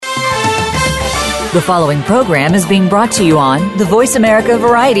The following program is being brought to you on the Voice America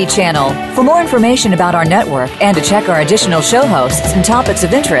Variety Channel. For more information about our network and to check our additional show hosts and topics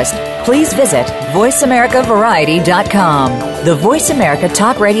of interest, please visit voiceamericavariety.com. The Voice America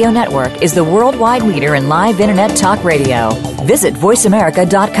Talk Radio Network is the worldwide leader in live Internet talk radio. Visit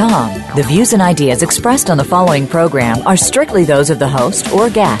voiceamerica.com. The views and ideas expressed on the following program are strictly those of the host or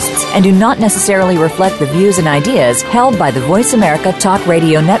guests and do not necessarily reflect the views and ideas held by the Voice America Talk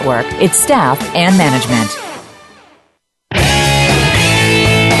Radio Network, its staff, and management.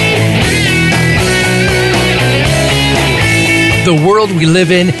 The world we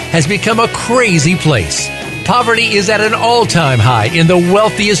live in has become a crazy place. Poverty is at an all-time high in the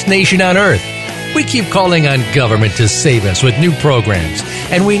wealthiest nation on earth. We keep calling on government to save us with new programs,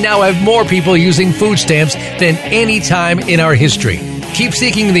 and we now have more people using food stamps than any time in our history. Keep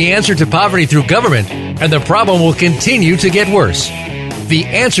seeking the answer to poverty through government, and the problem will continue to get worse. The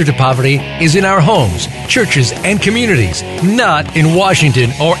answer to poverty is in our homes, churches, and communities, not in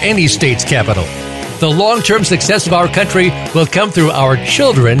Washington or any state's capital. The long-term success of our country will come through our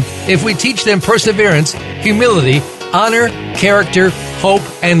children if we teach them perseverance, humility, honor, character, hope,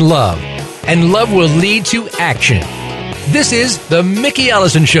 and love. And love will lead to action. This is the Mickey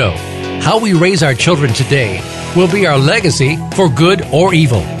Ellison Show. How we raise our children today will be our legacy for good or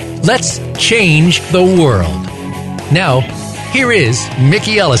evil. Let's change the world. Now, here is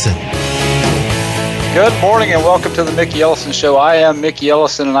Mickey Ellison. Good morning and welcome to the Mickey Ellison Show. I am Mickey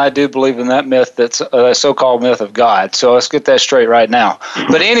Ellison, and I do believe in that myth, that's a so-called myth of God. So let's get that straight right now.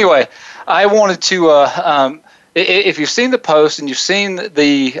 But anyway, I wanted to, if you've seen the post and you've seen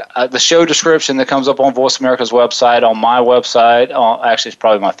the show description that comes up on Voice America's website, on my website, actually it's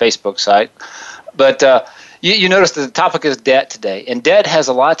probably my Facebook site, but you notice that the topic is debt today, and debt has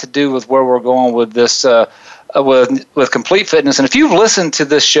a lot to do with where we're going with this. With Complete Fitness. And if you've listened to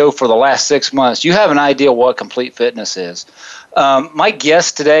this show for the last 6 months, you have an idea what Complete Fitness is. My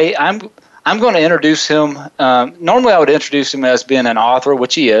guest today, I'm going to introduce him. Normally I would introduce him as being an author,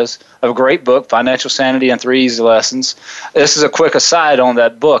 which he is, of a great book, Financial Sanity and 3 Easy Lessons. This is a quick aside on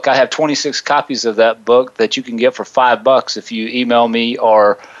that book. I have 26 copies of that book that you can get for $5 if you email me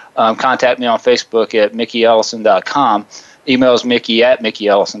or contact me on Facebook at mickeyellison.com. Email is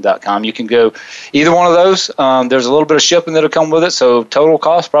mickey@mickeyellison.com. You can go either one of those. There's a little bit of shipping that'll come with it, so total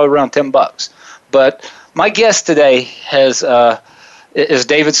cost probably around $10. But my guest today is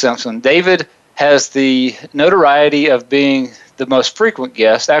David Simpson. David has the notoriety of being the most frequent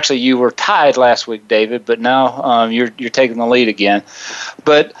guest. Actually, you were tied last week, David, but now you're taking the lead again.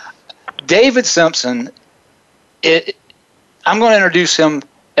 But David Simpson, I'm going to introduce him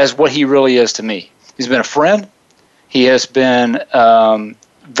as what he really is to me. He's been a friend. He has been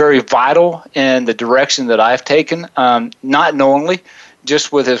very vital in the direction that I've taken, not knowingly,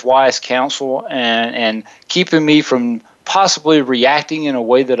 just with his wise counsel and keeping me from possibly reacting in a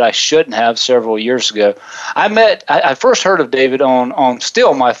way that I shouldn't have several years ago. I first heard of David on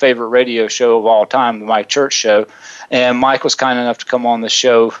still my favorite radio show of all time, the Mike Church Show, and Mike was kind enough to come on the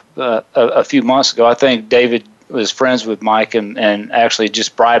show a few months ago. I think David was friends with Mike and actually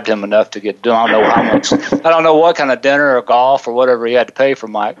just bribed him enough to get, I don't know how much, I don't know what kind of dinner or golf or whatever he had to pay for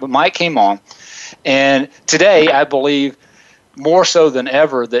Mike, but Mike came on. And today, I believe more so than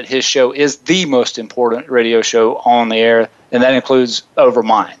ever that his show is the most important radio show on the air, and that includes over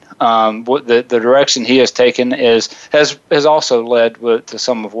mine. The direction he has taken has also led to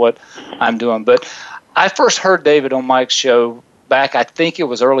some of what I'm doing. But I first heard David on Mike's show back, I think it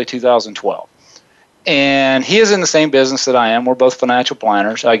was early 2012. And he is in the same business that I am. We're both financial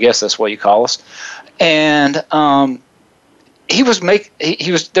planners. I guess that's what you call us. And they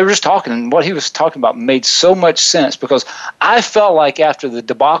were just talking, and what he was talking about made so much sense, because I felt like after the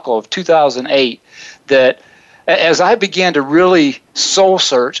debacle of 2008 that as I began to really soul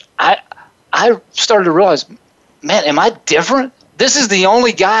search, I started to realize, man, am I different? This is the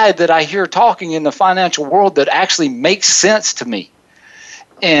only guy that I hear talking in the financial world that actually makes sense to me.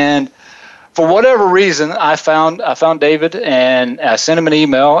 And for whatever reason, I found David, and I sent him an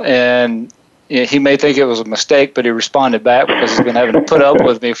email, and he may think it was a mistake, but he responded back because he's been having to put up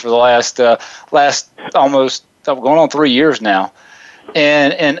with me for the last almost going on 3 years now.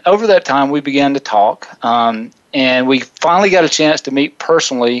 And over that time, we began to talk, and we finally got a chance to meet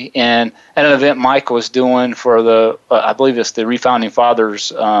personally at an event Mike was doing for the, I believe it's the Refounding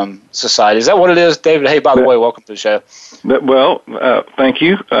Fathers Society. Is that what it is, David? Hey, by the way, welcome to the show. Well, thank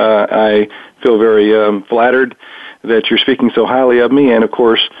you. I feel very flattered that you're speaking so highly of me, and of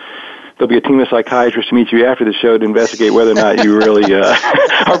course, there'll be a team of psychiatrists to meet you after the show to investigate whether or not you really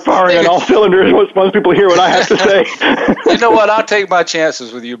are firing on all cylinders once people hear what I have to say. You know what? I'll take my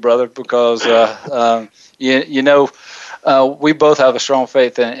chances with you, brother, because we both have a strong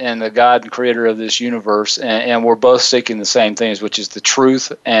faith in the God and creator of this universe, and we're both seeking the same things, which is the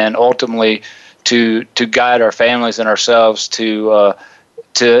truth, and ultimately to guide our families and ourselves to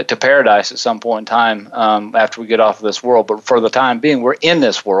paradise at some point in time after we get off of this world. But for the time being, we're in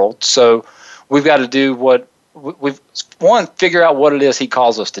this world, so we've got to do what figure out what it is He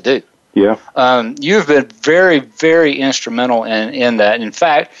calls us to do. Yeah. You've been very, very instrumental in that. In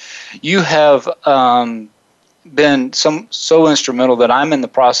fact, you have been so instrumental that I'm in the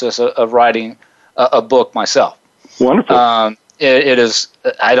process of writing a book myself. Wonderful. It is.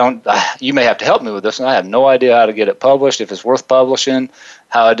 You may have to help me with this, and I have no idea how to get it published, if it's worth publishing,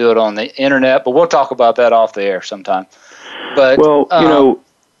 how I do it on the internet. But we'll talk about that off the air sometime. But you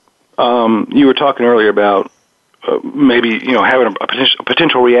were talking earlier about maybe having a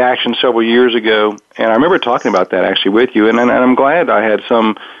potential reaction several years ago, and I remember talking about that actually with you, and I'm glad I had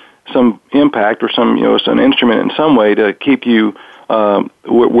some impact or some instrument in some way to keep you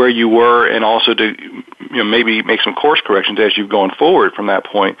where you were, and also to maybe make some course corrections as you've gone forward from that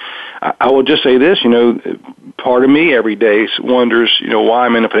point. I will just say this, part of me every day wonders, why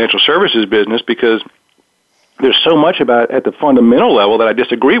I'm in the financial services business, because there's so much about at the fundamental level that I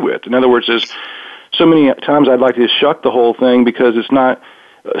disagree with. In other words, there's so many times I'd like to just shuck the whole thing because it's not,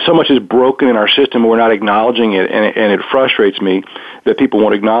 so much is broken in our system, we're not acknowledging it, and it frustrates me that people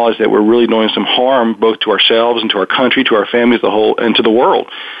won't acknowledge that we're really doing some harm both to ourselves and to our country, to our families, the whole, and to the world.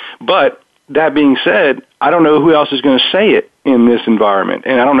 But that being said, I don't know who else is going to say it in this environment,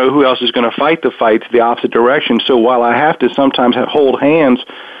 and I don't know who else is going to fight the fights the opposite direction. So while I have to sometimes hold hands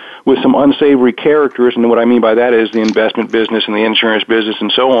with some unsavory characters, and what I mean by that is the investment business and the insurance business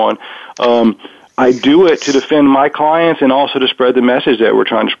and so on, I do it to defend my clients and also to spread the message that we're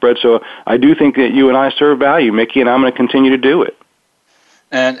trying to spread. So I do think that you and I serve value, Mickey, and I'm going to continue to do it.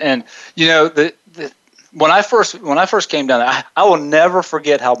 And when I first came down there, I will never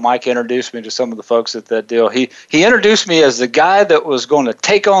forget how Mike introduced me to some of the folks at that deal. He introduced me as the guy that was going to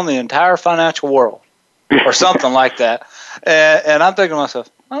take on the entire financial world, or something like that. And I'm thinking to myself,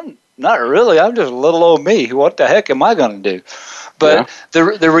 I'm not really. I'm just a little old me. What the heck am I going to do? But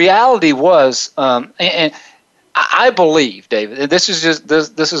the reality was, and I believe, David, and this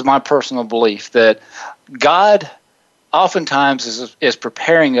is my personal belief, that God oftentimes is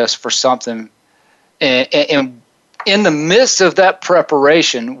preparing us for something, and in the midst of that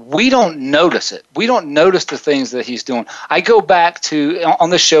preparation, we don't notice it. We don't notice the things that He's doing. I go back to,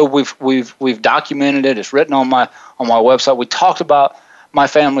 on the show, we've documented it. It's written on my website. We talked about my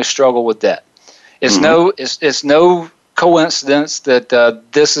family's struggle with debt. It's no coincidence that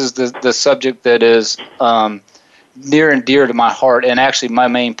this is the subject that is near and dear to my heart, and actually my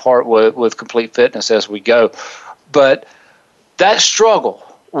main part with Complete Fitness as we go. But that struggle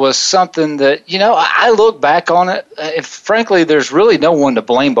was something that, I look back on it, and frankly, there's really no one to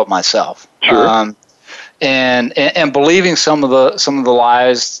blame but myself. Sure. And believing some of the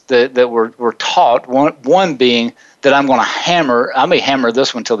lies that were taught. One being that I may hammer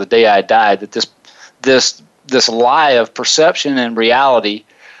this one till the day I die. That this lie of perception and reality,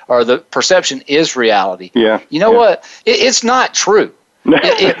 or the perception is reality. Yeah. What? It's not true.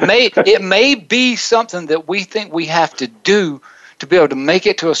 It may be something that we think we have to do to be able to make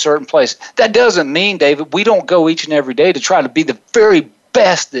it to a certain place. That doesn't mean, David, we don't go each and every day to try to be the very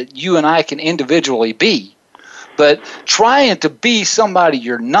best that you and I can individually be. But trying to be somebody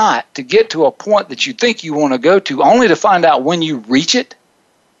you're not, to get to a point that you think you want to go to, only to find out when you reach it,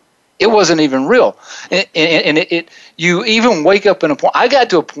 it wasn't even real. And you even wake up in a point. I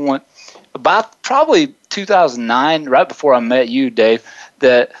got to a point about probably 2009, right before I met you, Dave,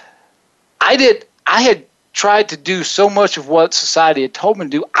 that I had tried to do so much of what society had told me to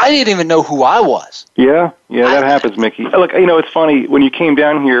do, I didn't even know who I was. Yeah, that happens, Mickey. Look, it's funny, when you came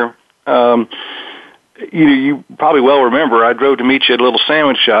down here, you probably well remember, I drove to meet you at a little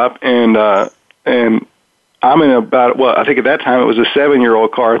sandwich shop, and I'm in I think at that time it was a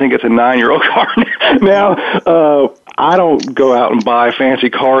 7-year-old car. I think it's a 9-year-old car now. I don't go out and buy fancy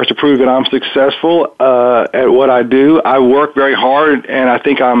cars to prove that I'm successful at what I do. I work very hard, and I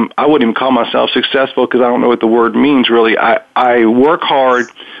think I wouldn't even call myself successful because I don't know what the word means really. I work hard,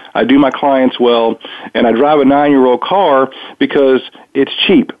 I do my clients well, and I drive a 9-year-old car because it's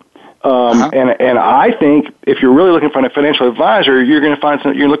cheap. And I think if you're really looking for a financial advisor, you're going to find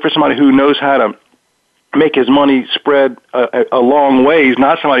you're looking for somebody who knows how to make his money spread a long ways,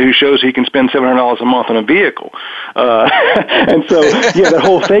 not somebody who shows he can spend $700 a month on a vehicle. And so, that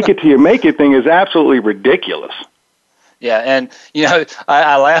whole fake it till you make it thing is absolutely ridiculous. Yeah, and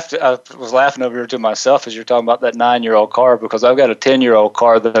I laughed. I was laughing over here to myself as you're talking about that 9-year-old car, because I've got a 10-year-old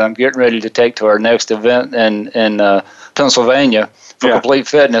car that I'm getting ready to take to our next event in Pennsylvania for Complete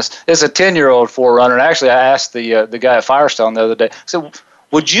Fitness. It's a 10-year-old 4Runner. And actually, I asked the guy at Firestone the other day. I said,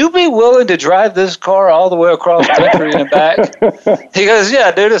 would you be willing to drive this car all the way across the country and back? He goes, yeah,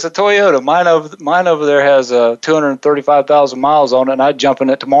 dude, it's a Toyota. Mine over there has 235,000 miles on it, and I'd jump in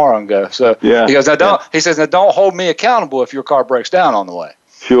it tomorrow and go. So he goes, he says, now don't hold me accountable if your car breaks down on the way.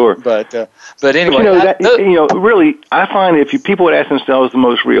 Sure. But anyway. Really, I find if people would ask themselves the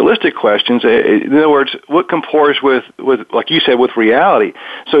most realistic questions, in other words, what comports with, like you said, with reality.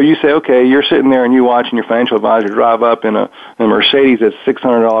 So you say, okay, you're sitting there and you're watching your financial advisor drive up in a Mercedes that's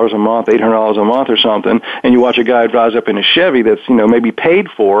 $600 a month, $800 a month or something, and you watch a guy drives up in a Chevy that's, maybe paid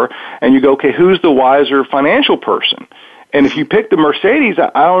for, and you go, okay, who's the wiser financial person? And if you pick the Mercedes, I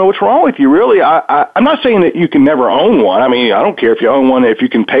don't know what's wrong with you, really. I'm not saying that you can never own one. I mean, I don't care if you own one, if you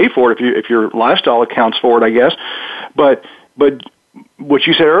can pay for it, if your lifestyle accounts for it, I guess. But what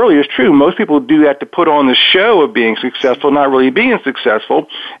you said earlier is true. Most people do that to put on the show of being successful, not really being successful.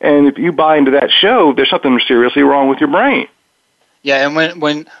 And if you buy into that show, there's something seriously wrong with your brain. Yeah, and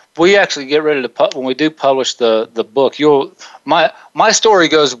when we actually get ready to when we do publish the book, my story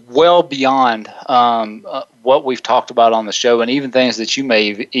goes well beyond what we've talked about on the show, and even things that you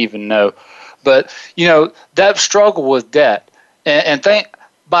may even know. But that struggle with debt, and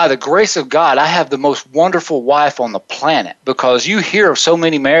by the grace of God, I have the most wonderful wife on the planet, because you hear of so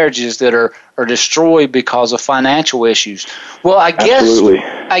many marriages that are destroyed because of financial issues. Well, I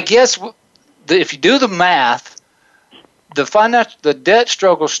guess if you do the math, the debt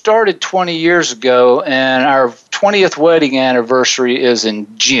struggle started 20 years ago, and our 20th wedding anniversary is in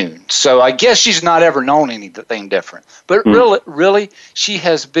June. So I guess she's not ever known anything different. But really, she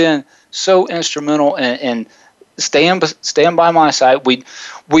has been so instrumental in stand by my side. We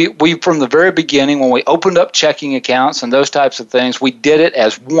from the very beginning, when we opened up checking accounts and those types of things, we did it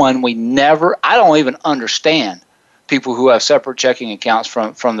as one. I don't even understand people who have separate checking accounts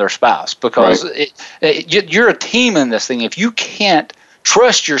from their spouse, because you're a team in this thing. If you can't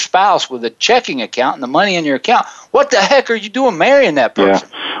trust your spouse with a checking account and the money in your account, what the heck are you doing marrying that person?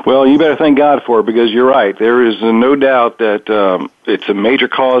 Yeah. Well, you better thank God for it, because you're right. There is no doubt that it's a major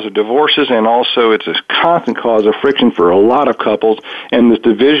cause of divorces, and also it's a constant cause of friction for a lot of couples. And this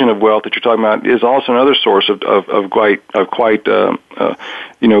division of wealth that you're talking about is also another source of quite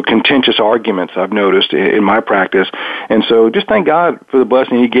contentious arguments, I've noticed in my practice. And so just thank God for the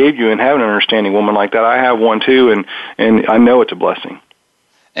blessing He gave you, and having an understanding woman like that. I have one too, and I know it's a blessing.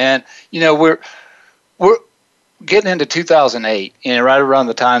 And we're getting into 2008, right around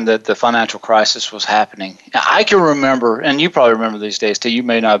the time that the financial crisis was happening. I can remember, and you probably remember these days too. You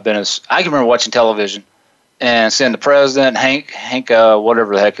may not have been I can remember watching television and seeing the president, Hank,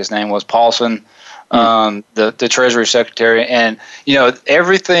 whatever the heck his name was, Paulson, the Treasury Secretary, and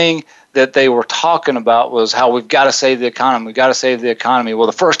everything that they were talking about was how we've got to save the economy. We've got to save the economy. Well,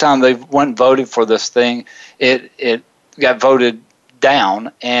 the first time they went and voted for this thing, it got voted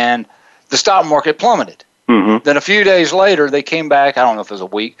down, and the stock market plummeted. Mm-hmm. Then a few days later, they came back, I don't know if it was a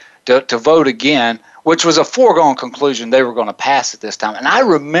week, to vote again, which was a foregone conclusion they were going to pass it this time. And I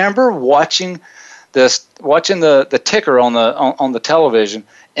remember watching the ticker on the television,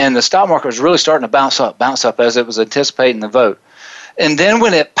 and the stock market was really starting to bounce up as it was anticipating the vote. And then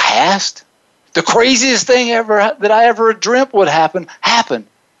when it passed, the craziest thing that I ever dreamt would happen happened.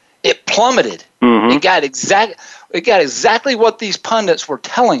 It plummeted. Mm-hmm. It got exactly what these pundits were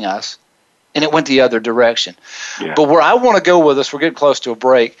telling us, and it went the other direction. Yeah. But where I want to go with this, we're getting close to a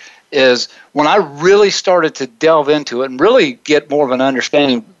break, is when I really started to delve into it and really get more of an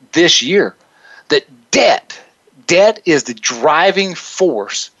understanding this year that debt is the driving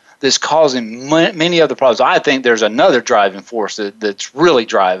force that's causing many other problems. I think there's another driving force that's really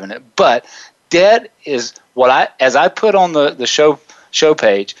driving it, but debt is as I put on the show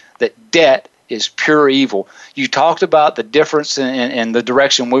page, that debt is pure evil. You talked about the difference in the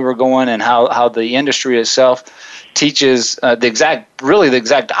direction we were going, and how the industry itself teaches the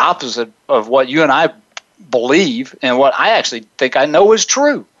exact opposite of what you and I believe, and what I actually think I know is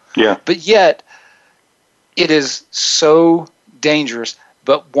true. Yeah. But yet, it is so dangerous.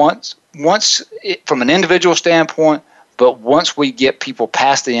 But once from an individual standpoint, but once we get people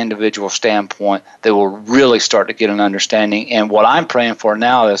past the individual standpoint, they will really start to get an understanding. And what I'm praying for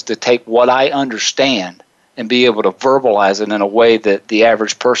now is to take what I understand and be able to verbalize it in a way that the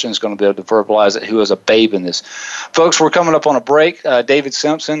average person is going to be able to verbalize it who is a babe in this. Folks, we're coming up on a break. David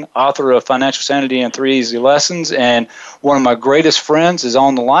Simpson, author of Financial Sanity and 3 Easy Lessons, and one of my greatest friends is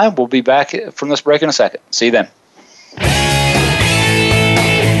on the line. We'll be back from this break in a second. See you then.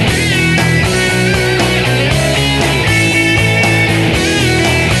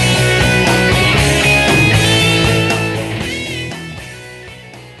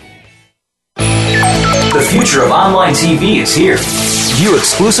 The future of online TV is here. View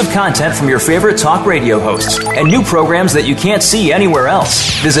exclusive content from your favorite talk radio hosts and new programs that you can't see anywhere else.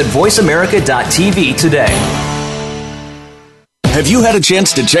 Visit voiceamerica.tv today. Have you had a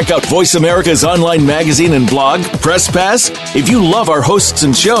chance to check out Voice America's online magazine and blog, Press Pass? If you love our hosts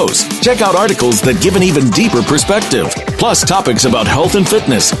and shows, check out articles that give an even deeper perspective. Plus topics about health and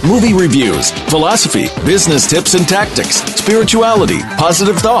fitness, movie reviews, philosophy, business tips and tactics, spirituality,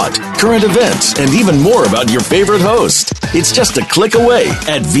 positive thought, current events, and even more about your favorite host. It's just a click away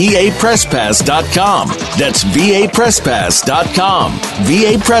at vapresspass.com. That's vapresspass.com.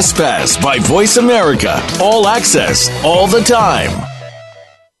 VA Press Pass by Voice America. All access, all the time.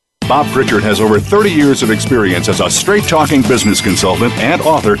 Bob Pritchard has over 30 years of experience as a straight-talking business consultant and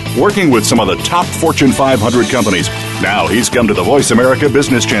author working with some of the top Fortune 500 companies. Now he's come to the Voice America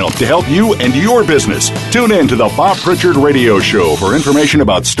Business Channel to help you and your business. Tune in to the Bob Pritchard Radio Show for information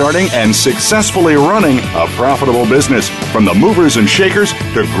about starting and successfully running a profitable business. From the movers and shakers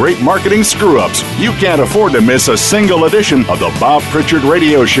to great marketing screw-ups, you can't afford to miss a single edition of the Bob Pritchard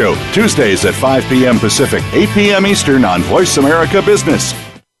Radio Show. Tuesdays at 5 p.m. Pacific, 8 p.m. Eastern on Voice America Business.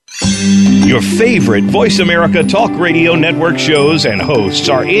 Your favorite Voice America Talk Radio Network shows and hosts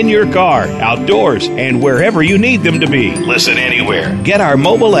are in your car, outdoors, and wherever you need them to be. Listen anywhere. Get our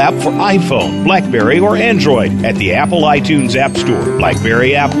mobile app for iPhone, BlackBerry, or Android at the Apple iTunes App Store,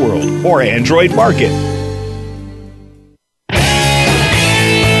 BlackBerry App World, or Android Market.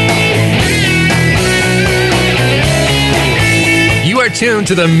 You are tuned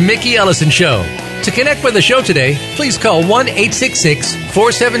to the Mickey Ellison Show. To connect with the show today, please call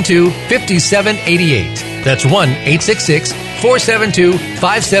 1-866-472-5788. That's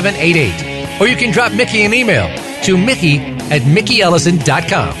 1-866-472-5788. Or you can drop Mickey an email to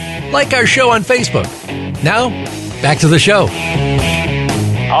mickey@mickeyellison.com. Like our show on Facebook. Now, back to the show.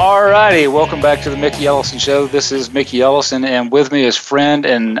 All righty, welcome back to the Mickey Ellison Show. This is Mickey Ellison, and with me is friend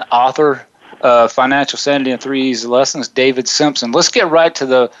and author of Financial Sanity and 3 Easy Lessons, David Simpson. Let's get right to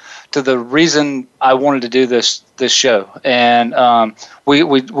the reason I wanted to do this show, and we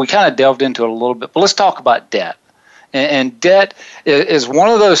kind of delved into it a little bit. But let's talk about debt, and debt is one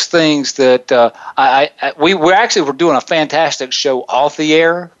of those things that we're doing a fantastic show off the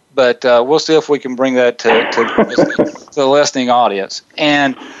air, but we'll see if we can bring that to the listening audience.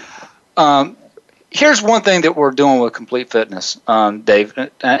 And here's one thing that we're doing with Complete Fitness, Dave,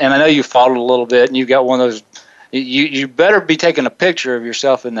 and I know you followed a little bit, and you got one of those. You better be taking a picture of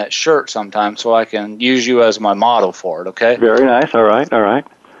yourself in that shirt sometime so I can use you as my model for it, okay? Very nice. All right.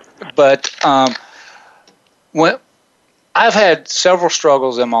 But when I've had several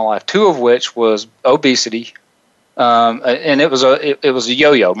struggles in my life, two of which was obesity, and it was a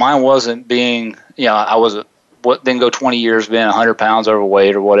yo-yo. Mine wasn't being, I wasn't then go 20 years being 100 pounds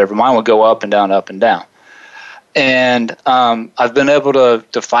overweight or whatever. Mine would go up and down, up and down. And I've been able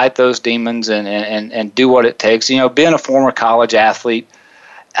to fight those demons and do what it takes. Being a former college athlete,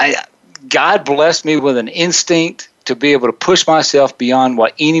 God blessed me with an instinct to be able to push myself beyond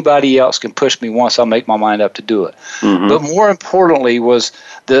what anybody else can push me once I make my mind up to do it. Mm-hmm. But more importantly was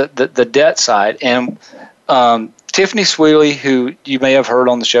the debt side. And Tiffany Sweeley, who you may have heard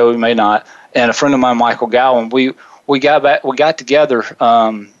on the show, you may not, and a friend of mine, Michael Gowan, we got together.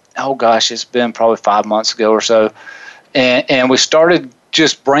 It's been probably 5 months ago or so, and we started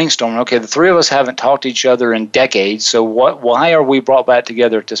just brainstorming. Okay, the three of us haven't talked to each other in decades, so why are we brought back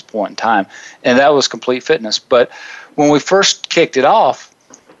together at this point in time? And that was Complete Fitness. But when we first kicked it off,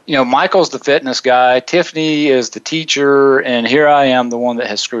 Michael's the fitness guy, Tiffany is the teacher, and here I am, the one that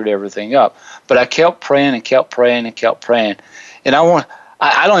has screwed everything up. But I kept praying and kept praying and kept praying. And I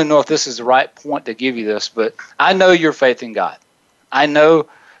don't even know if this is the right point to give you this, but I know your faith in God. I know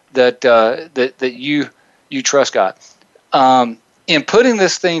that you trust God. In putting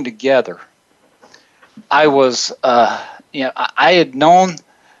this thing together, I was, I had known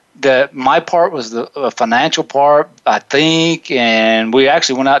that my part was the financial part, I think, and we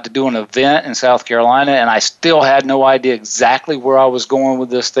actually went out to do an event in South Carolina, and I still had no idea exactly where I was going with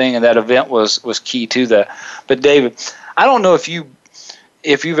this thing, and that event was key to that. But David, I don't know if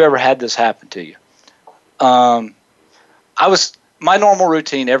you've ever had this happen to you. My normal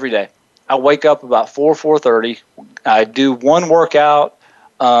routine every day, I wake up about 4:30. I do one workout.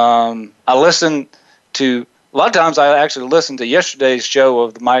 I listen to, a lot of times I actually listen to yesterday's show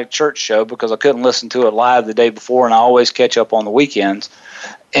of my church show because I couldn't listen to it live the day before, and I always catch up on the weekends.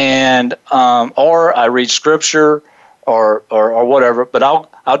 And or I read scripture or whatever. But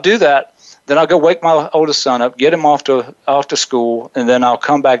I'll do that. Then I'll go wake my oldest son up, get him off to school, and then I'll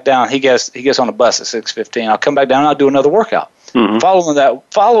come back down. He gets on a bus at 6:15. I'll come back down and I'll do another workout. Mm-hmm.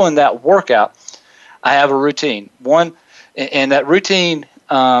 Following that workout, I have a routine. And that routine,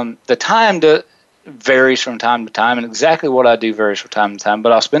 the time varies from time to time, and exactly what I do varies from time to time.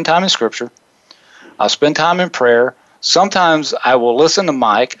 But I'll spend time in Scripture. I'll spend time in prayer. Sometimes I will listen to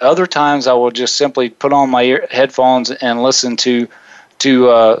Mike. Other times I will just simply put on my headphones and listen to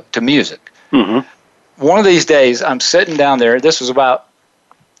music. Mm-hmm. One of these days, I'm sitting down there. This was about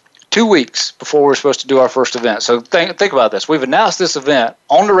 2 weeks before we're supposed to do our first event. So think about this. We've announced this event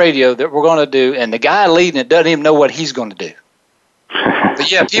on the radio that we're going to do, and the guy leading it doesn't even know what he's going to do. But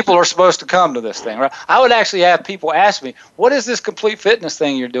yeah, people are supposed to come to this thing, right? I would actually have people ask me, "What is this complete fitness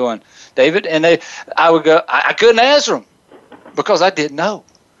thing you're doing, David?" And I would go, I couldn't answer them because I didn't know.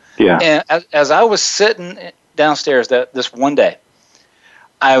 Yeah. And as I was sitting downstairs this one day,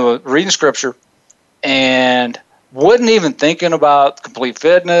 I was reading scripture and wasn't even thinking about complete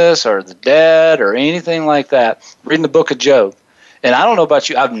fitness or the dead or anything like that. Reading the book of Job. And I don't know about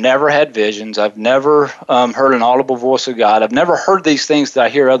you, I've never had visions. I've never heard an audible voice of God. I've never heard these things that I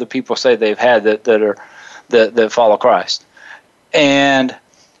hear other people say they've had that follow Christ. And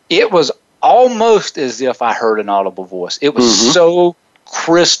it was almost as if I heard an audible voice. It was so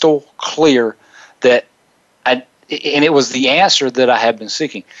crystal clear that and it was the answer that I had been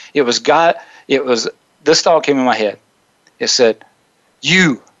seeking. It was God. This thought came in my head. It said,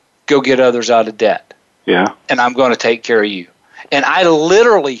 "You go get others out of debt. Yeah. And I'm going to take care of you." And I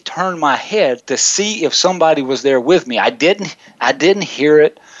literally turned my head to see if somebody was there with me. I didn't hear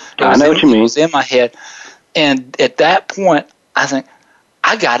it. I know what you mean. It was in my head. And at that point, I think,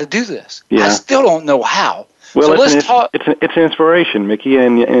 I got to do this. Yeah. I still don't know how. Well, so let's talk. It's an inspiration, Mickey.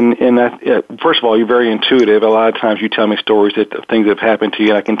 And first of all, you're very intuitive. A lot of times you tell me stories of things that have happened to you,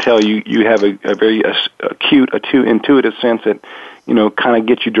 and I can tell you have a very acute, intuitive sense that, kind of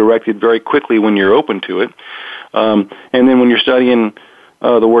gets you directed very quickly when you're open to it. And then when you're studying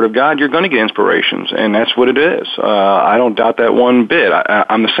the Word of God, you're going to get inspirations, and that's what it is. I don't doubt that one bit.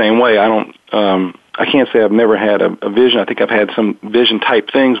 I'm the same way. I can't say I've never had a vision. I think I've had some vision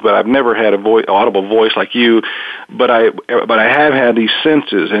type things, but I've never had audible voice like you. But I have had these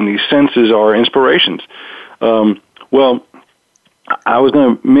senses, and these senses are inspirations. Well, I was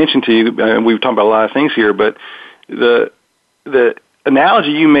going to mention to you, and we've talked about a lot of things here, but the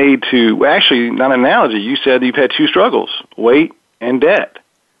analogy you made actually not an analogy, you said you've had two struggles, weight and debt.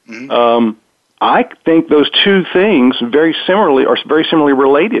 Mm-hmm. I think those two things are very similarly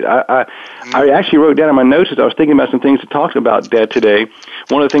related. I actually wrote down in my notes as I was thinking about some things to talk about debt today.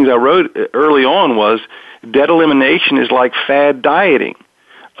 One of the things I wrote early on was debt elimination is like fad dieting.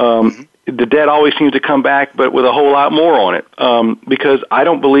 The debt always seems to come back, but with a whole lot more on it, because I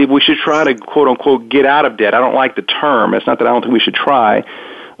don't believe we should try to, quote-unquote, get out of debt. I don't like the term. It's not that I don't think we should try.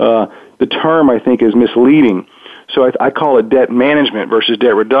 The term, I think, is misleading. So I call it debt management versus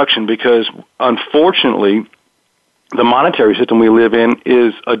debt reduction because, unfortunately, the monetary system we live in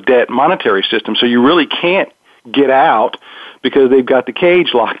is a debt monetary system. So you really can't get out because they've got the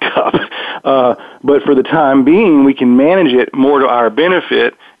cage locked up. But for the time being, we can manage it more to our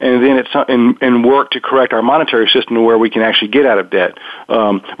benefit and then and work to correct our monetary system to where we can actually get out of debt.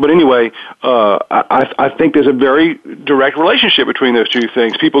 But anyway, I think there's a very direct relationship between those two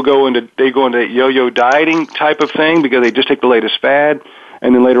things. People go into yo-yo dieting type of thing because they just take the latest fad,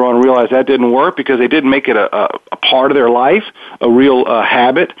 and then later on realize that didn't work because they didn't make it a part of their life, a real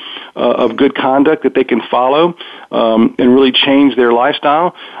habit of good conduct that they can follow and really change their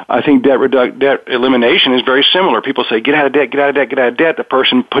lifestyle. I think debt elimination is very similar. People say, get out of debt, get out of debt, get out of debt. The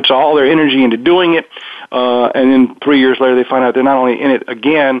person puts all their energy into doing it, and then 3 years later they find out they're not only in it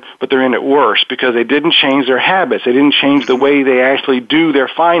again, but they're in it worse because they didn't change their habits. They didn't change the way they actually do their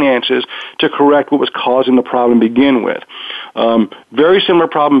finances to correct what was causing the problem to begin with. Very similar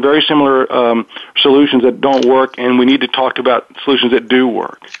problem, very similar solutions that don't work, and we need to talk about solutions that do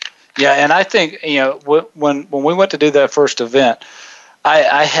work. Yeah, and I think when we went to do that first event,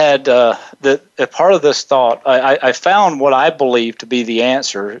 I had a part of this thought. I found what I believe to be the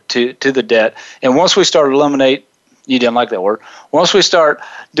answer to the debt, and once we start eliminate, you didn't like that word. Once we start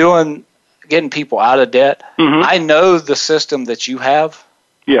getting people out of debt, I know the system that you have.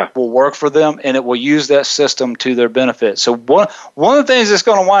 will work for them, and it will use that system to their benefit. So one of the things that's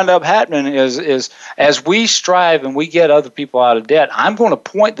going to wind up happening is as we strive and we get other people out of debt, I'm going to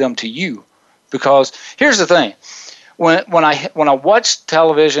point them to you, because here's the thing. When I watch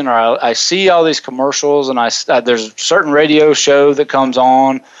television or I see all these commercials, and there's a certain radio show that comes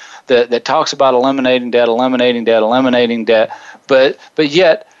on that talks about eliminating debt, but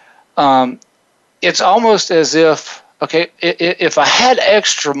yet it's almost as if, okay, if I had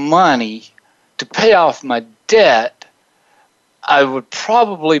extra money to pay off my debt, I would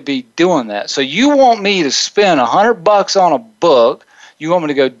probably be doing that. So you want me to spend $100 on a book, you want me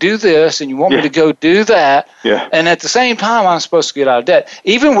to go do this, and you want me to go do that, and at the same time I'm supposed to get out of debt.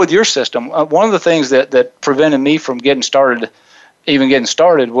 Even with your system, one of the things that prevented me from getting started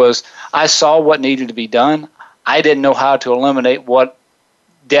was I saw what needed to be done. I didn't know how to eliminate what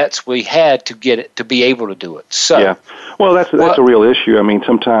debts we had to get it to be able to do it. So well, that's a real issue. I mean,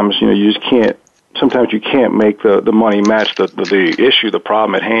 sometimes you just can't. Sometimes you can't make the money match the issue, the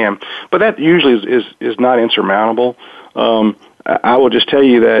problem at hand. But that usually is not insurmountable. I will just tell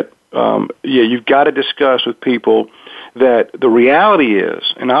you that you've got to discuss with people that the reality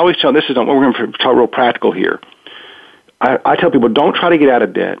is, and I always tell we're going to talk real practical here. I tell people, don't try to get out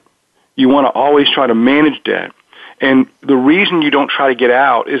of debt. You want to always try to manage debt. And the reason you don't try to get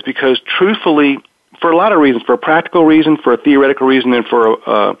out is because, truthfully, for a lot of reasons, for a practical reason, for a theoretical reason, and for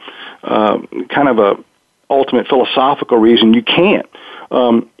a kind of a ultimate philosophical reason, you can't.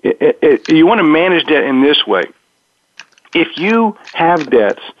 You want to manage debt in this way. If you have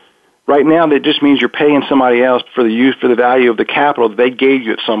debts, right now that just means you're paying somebody else for the value of the capital that they gave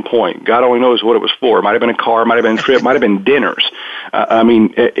you at some point. God only knows what it was for. It might have been a car, it might have been a trip, it might have been dinners.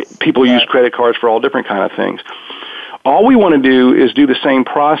 People use credit cards for all different kind of things. All we want to do is do the same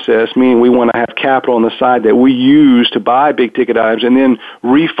process, meaning we want to have capital on the side that we use to buy big-ticket items and then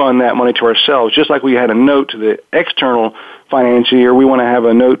refund that money to ourselves. Just like we had a note to the external financier, we want to have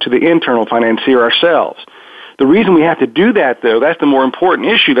a note to the internal financier ourselves. The reason we have to do that, though, that's the more important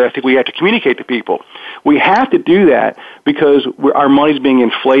issue that I think we have to communicate to people. We have to do that because our money's being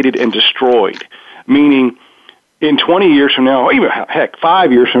inflated and destroyed, meaning in 20 years from now, or even,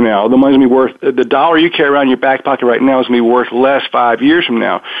 5 years from now, the money's going to be worth, the dollar you carry around in your back pocket right now is going to be worth less 5 years from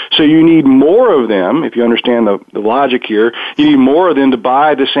now. So you need more of them, if you understand the logic here, you need more of them to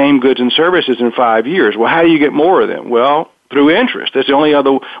buy the same goods and services in 5 years. Well, how do you get more of them? Well, through interest. That's the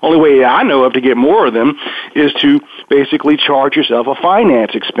only way I know of to get more of them is to basically charge yourself a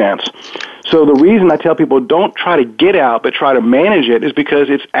finance expense. So the reason I tell people don't try to get out but try to manage it is because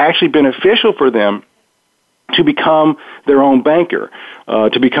it's actually beneficial for them to become their own banker,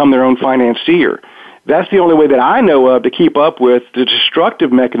 to become their own financier. That's the only way that I know of to keep up with the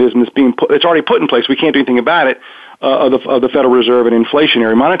destructive mechanism that's already put in place. We can't do anything about it, of the Federal Reserve and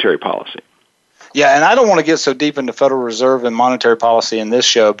inflationary monetary policy. Yeah, and I don't want to get so deep into Federal Reserve and monetary policy in this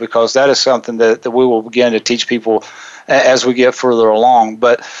show because that is something that we will begin to teach people as we get further along.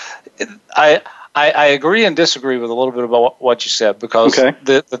 But I agree and disagree with a little bit about what you said because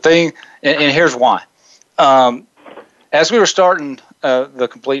the thing, and here's why. As we were starting the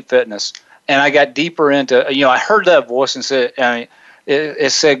Complete Fitness, and I got deeper into, I heard that voice and said,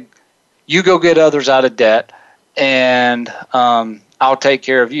 it said, you go get others out of debt, and I'll take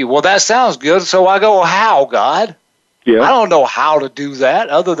care of you. Well, that sounds good. So I go, well, how, God? Yeah. I don't know how to do that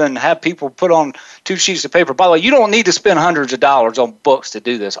other than have people put on 2 sheets of paper. By the way, you don't need to spend hundreds of dollars on books to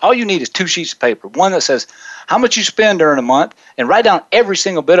do this. All you need is 2 sheets of paper. One that says how much you spend during a month and write down every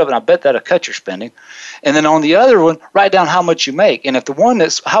single bit of it. And I bet that'll cut your spending. And then on the other one, write down how much you make. And if the one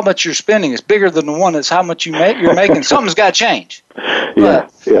that's how much you're spending is bigger than the one that's how much you're making, something's got to change. Yeah.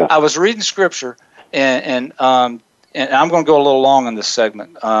 I was reading scripture and I'm going to go a little long in this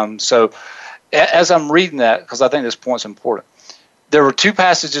segment. So as I'm reading that, because I think this point's important, there were 2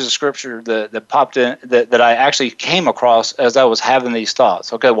 passages of Scripture that popped in that I actually came across as I was having these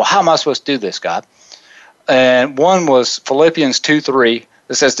thoughts. Okay, well, how am I supposed to do this, God? And one was Philippians 2:3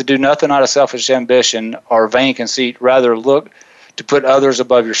 that says to do nothing out of selfish ambition or vain conceit, rather look to put others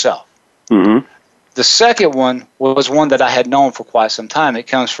above yourself. Mm-hmm. The second one was one that I had known for quite some time. It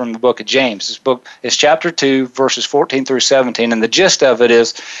comes from the book of James. This book is chapter 2, verses 14 through 17, and the gist of it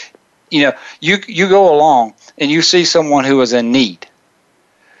is, you go along and you see someone who is in need,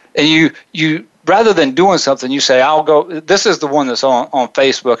 and you rather than doing something, you say, I'll go. This is the one that's on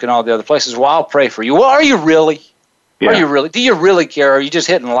Facebook and all the other places. Well, I'll pray for you. Well, are you really? Yeah. Are you really? Do you really care? Or are you just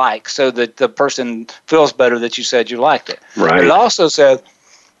hitting like so that the person feels better that you said you liked it? Right. But it also said,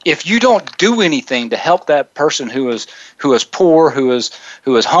 if you don't do anything to help that person who is poor, who is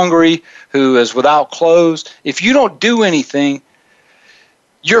hungry, who is without clothes, if you don't do anything,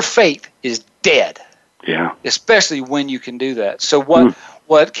 your faith is dead. Yeah. Especially when you can do that. So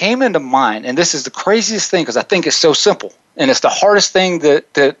what came into mind, and this is the craziest thing because I think it's so simple, and it's the hardest thing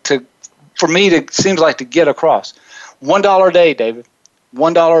for me seems like to get across. $1 a day, David.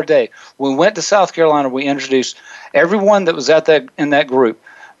 $1 a day. When we went to South Carolina, we introduced everyone that was in that group.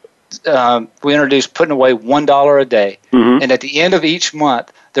 We introduced putting away $1 a day, and at the end of each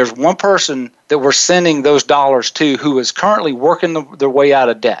month, there's one person that we're sending those dollars to who is currently working their way out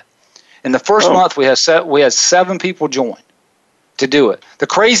of debt. In the first month, we had 7 people join to do it. The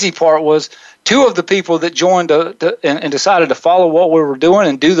crazy part was 2 of the people that joined and decided to follow what we were doing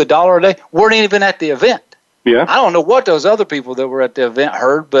and do the $1 a day weren't even at the event. Yeah. I don't know what those other people that were at the event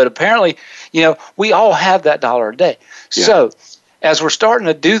heard, but apparently, we all have that $1 a day. Yeah. So, as we're starting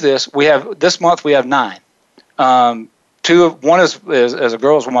to do this, this month we have 9. One is a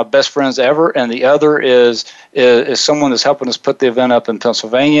girl is one of my best friends ever, and the other is someone that's helping us put the event up in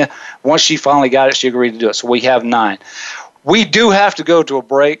Pennsylvania. Once she finally got it, she agreed to do it. So we have 9. We do have to go to a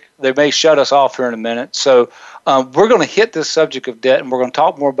break. They may shut us off here in a minute. So we're going to hit this subject of debt, and we're going to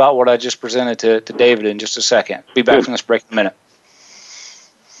talk more about what I just presented to David in just a second. Be back from this break in a minute.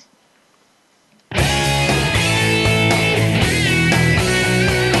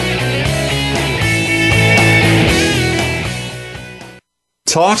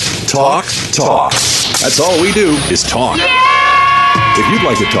 Talk, talk, talk. That's all we do is talk. If you'd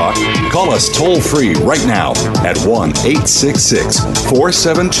like to talk, call us toll-free right now at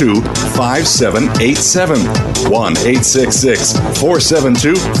 1-866-472-5787.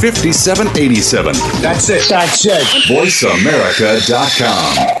 1-866-472-5787. That's it.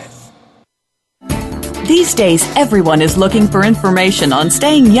 VoiceAmerica.com. These days, everyone is looking for information on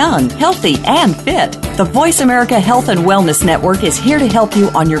staying young, healthy, and fit. The Voice America Health and Wellness Network is here to help you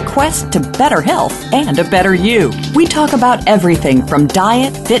on your quest to better health and a better you. We talk about everything from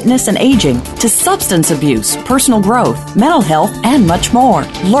diet, fitness, and aging to substance abuse, personal growth, mental health, and much more.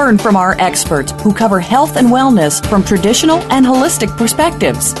 Learn from our experts who cover health and wellness from traditional and holistic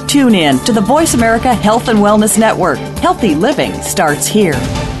perspectives. Tune in to the Voice America Health and Wellness Network. Healthy living starts here.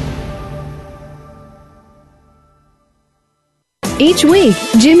 Each week,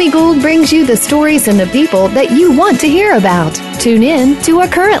 Jimmy Gould brings you the stories and the people that you want to hear about. Tune in to A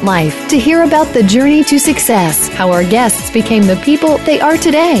Current Life to hear about the journey to success, how our guests became the people they are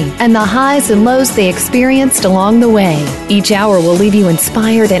today, and the highs and lows they experienced along the way. Each hour will leave you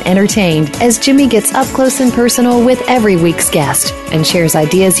inspired and entertained as Jimmy gets up close and personal with every week's guest and shares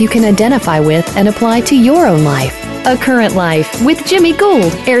ideas you can identify with and apply to your own life. A Current Life with Jimmy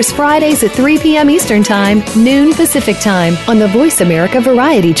Gould airs Fridays at 3 p.m. Eastern Time, noon Pacific Time on the Voice America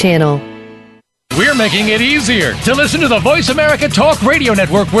Variety Channel. We're making it easier to listen to the Voice America Talk Radio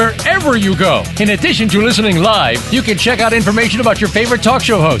Network wherever you go. In addition to listening live, you can check out information about your favorite talk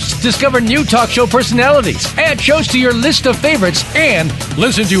show hosts, discover new talk show personalities, add shows to your list of favorites, and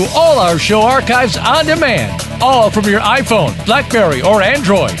listen to all our show archives on demand. All from your iPhone, BlackBerry, or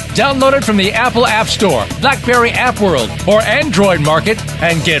Android. Download it from the Apple App Store, BlackBerry App World, or Android Market,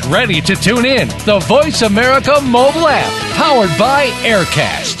 and get ready to tune in. The Voice America mobile app, powered by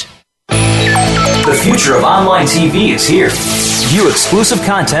Aircast. The future of online TV is here. View exclusive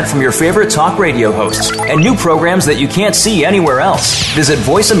content from your favorite talk radio hosts and new programs that you can't see anywhere else. Visit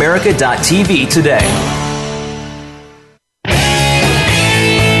voiceamerica.tv today.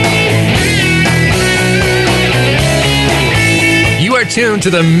 You are tuned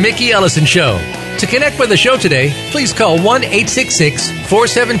to the Mickey Ellison Show. To connect with the show today, please call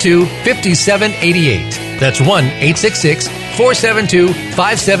 1-866-472-5788. That's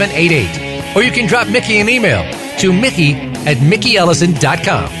 1-866-472-5788. Or you can drop Mickey an email to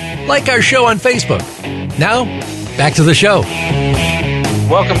mickey@mickeyellison.com. Like our show on Facebook. Now, back to the show.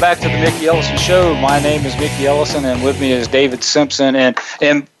 Welcome back to the Mickey Ellison Show. My name is Mickey Ellison, and with me is David Simpson. And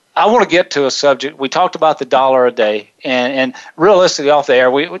I want to get to a subject. We talked about the $1 a day, and realistically, off the air,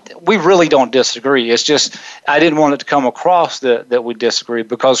 we really don't disagree. It's just I didn't want it to come across that we disagree,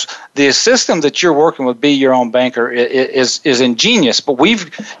 because the system that you're working with, Be Your Own Banker, is ingenious. But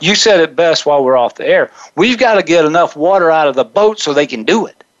you said it best while we're off the air. We've got to get enough water out of the boat so they can do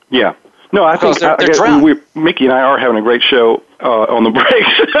it. Yeah. No, I think Mickey and I are having a great show on the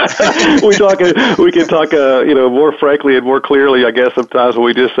breaks. we can talk, more frankly and more clearly, I guess, sometimes when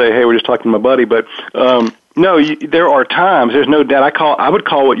we just say, hey, we're just talking to my buddy. But there are times, there's no doubt, I would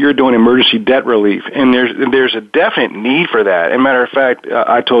call what you're doing emergency debt relief, and there's a definite need for that. As a matter of fact,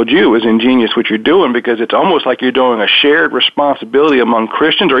 I told you it was ingenious what you're doing, because it's almost like you're doing a shared responsibility among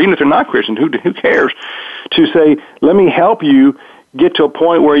Christians, or even if they're not Christians, who cares, to say, let me help you get to a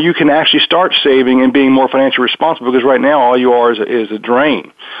point where you can actually start saving and being more financially responsible, because right now all you are is a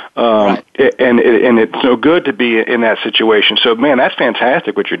drain. Right. And it's no good to be in that situation. So, man, that's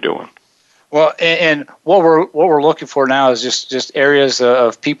fantastic what you're doing. Well, and what we're looking for now is just areas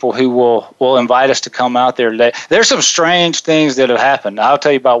of people who will invite us to come out there today. There's some strange things that have happened. I'll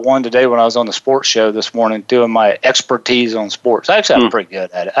tell you about one today when I was on the sports show this morning doing my expertise on sports. Actually, I'm pretty good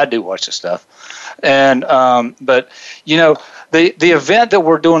at it. I do watch the stuff. And but you know, the event that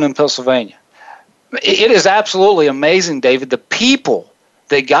we're doing in Pennsylvania, it is absolutely amazing, David. The people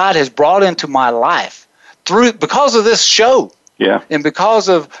that God has brought into my life because of this show. Yeah, and because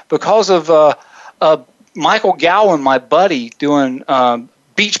of Michael Gowan, my buddy, doing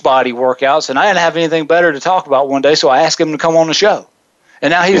beach body workouts, and I didn't have anything better to talk about one day, so I asked him to come on the show, and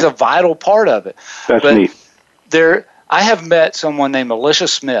now he's a vital part of it. That's neat. I have met someone named Alicia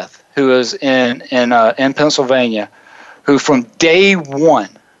Smith, who is in Pennsylvania, who from day one,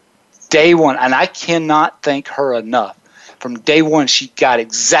 and I cannot thank her enough. From day one, she got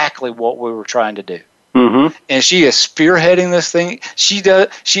exactly what we were trying to do. Mm-hmm. And she is spearheading this thing. She's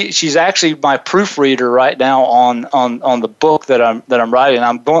actually my proofreader right now on the book that I'm writing.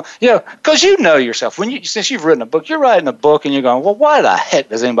 I'm going, because you know yourself, since you've written a book, you're writing a book and you're going, well, why the heck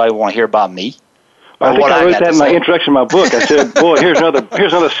does anybody want to hear about me? I think I wrote that in my introduction to my book. I said, boy, here's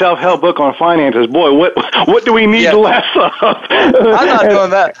another self-help book on finances. Boy, what do we need less of? I'm not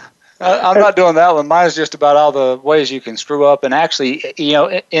doing that. I'm not doing that one. Mine is just about all the ways you can screw up. And actually,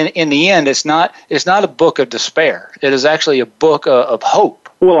 in the end, it's not a book of despair. It is actually a book of hope.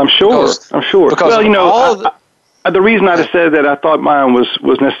 Well, I'm sure. Because the reason I said that I thought mine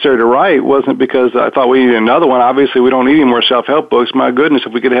was necessary to write wasn't because I thought we needed another one. Obviously, we don't need any more self-help books. My goodness,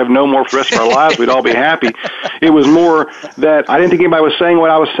 if we could have no more for the rest of our lives, we'd all be happy. It was more that I didn't think anybody was saying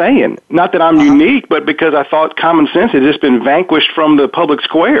what I was saying. Not that I'm unique, but because I thought common sense had just been vanquished from the public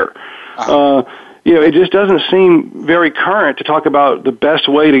square. It just doesn't seem very current to talk about the best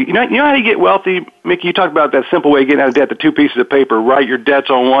way to, you know how you get wealthy, Mickey? You talk about that simple way of getting out of debt, the two pieces of paper, write your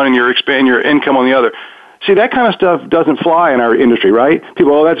debts on one and your income on the other. See, that kind of stuff doesn't fly in our industry, right?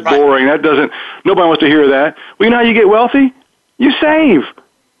 People, that's boring. Nobody wants to hear that. Well, you know how you get wealthy? You save.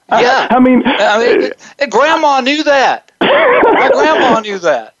 Yeah. I mean, Grandma knew that. My grandma knew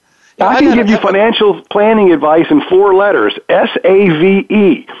that. I can give you financial planning advice in 4 letters,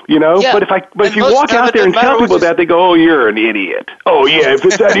 SAVE, Yeah. But if you walk out there and tell people that, they go, oh, you're an idiot. Oh, yeah, if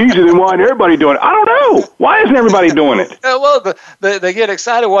it's that easy, then why isn't everybody doing it? I don't know. Why isn't everybody doing it? Well, they get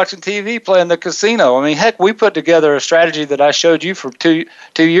excited watching TV playing the casino. I mean, heck, we put together a strategy that I showed you for two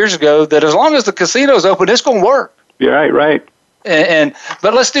years ago that as long as the casino's open, it's going to work. Yeah, right.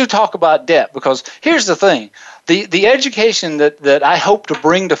 But let's talk about debt, because here's the thing. The education that I hope to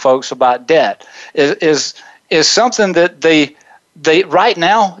bring to folks about debt is something that they right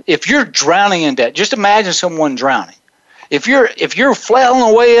now, if you're drowning in debt, just imagine someone drowning. If you're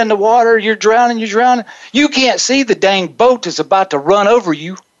flailing away in the water, you're drowning, you can't see the dang boat that's about to run over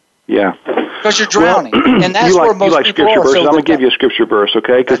you. Yeah. Because you're drowning. And that's where most people are. I'm going to give you a scripture verse,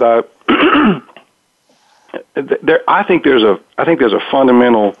 okay? Because I think there's a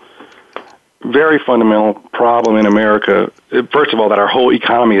fundamental, very fundamental problem in America. First of all, that our whole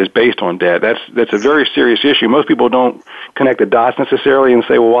economy is based on debt. That's a very serious issue. Most people don't connect the dots necessarily and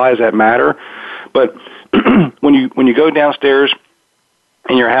say, well, why does that matter? But when you go downstairs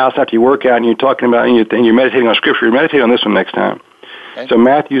in your house after you work out and you're talking about and you're meditating on scripture, you meditate on this one next time. Okay. So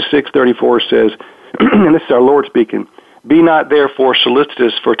Matthew 6:34 says, and this is our Lord speaking, "Be not therefore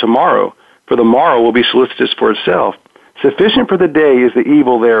solicitous for tomorrow, for the morrow will be solicitous for itself. Sufficient for the day is the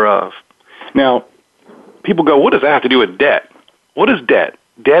evil thereof." Now, people go, what does that have to do with debt? What is debt?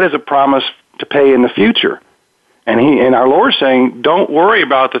 Debt is a promise to pay in the future. And our Lord is saying, don't worry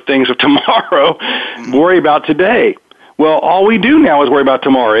about the things of tomorrow. Worry about today. Well, all we do now is worry about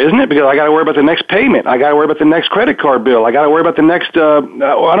tomorrow, isn't it? Because I got to worry about the next payment. I got to worry about the next credit card bill. I got to worry about the next,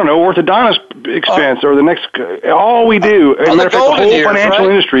 orthodontist expense or the next. All we do, as a matter of fact, the whole financial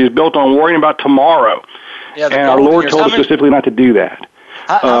industry is built on worrying about tomorrow. Yeah, and our Lord told us specifically not to do that.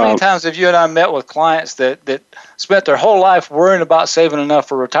 How many times have you and I met with clients that spent their whole life worrying about saving enough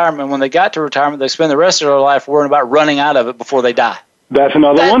for retirement? When they got to retirement, they spend the rest of their life worrying about running out of it before they die. That's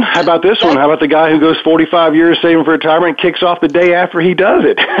another one. How about this one? How about the guy who goes 45 years saving for retirement and kicks off the day after he does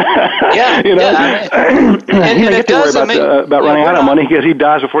it? Yeah, he doesn't get to worry about running out of money because he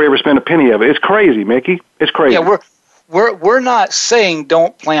dies before he ever spent a penny of it. It's crazy, Mickey. It's crazy. Yeah, we're not saying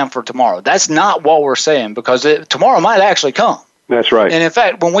don't plan for tomorrow. That's not what we're saying, because tomorrow might actually come. That's right. And in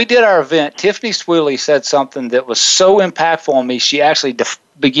fact, when we did our event, Tiffany Swilly said something that was so impactful on me. She actually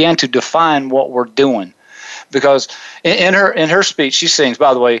began to define what we're doing. because in her speech, she sings,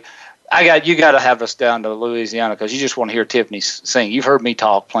 by the way, you got to have us down to Louisiana because you just want to hear Tiffany sing. You've heard me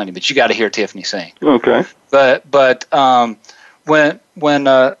talk plenty, but you got to hear Tiffany sing. Okay. But when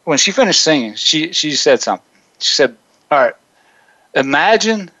she finished singing, she said something. She said, "All right,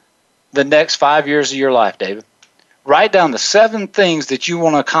 imagine the next 5 years of your life, David. Write down the 7 things that you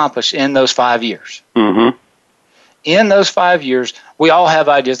want to accomplish in those 5 years. Mm-hmm. In those 5 years, we all have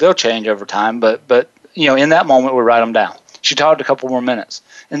ideas. They'll change over time, but in that moment, we write them down." She talked a couple more minutes,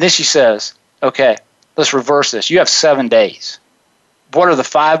 and then she says, "Okay, let's reverse this. You have 7 days. What are the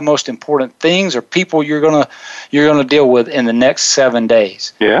 5 most important things or people you're gonna deal with in the next 7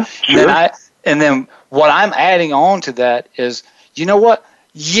 days?" Yeah, sure. And then what I'm adding on to that is, you know what?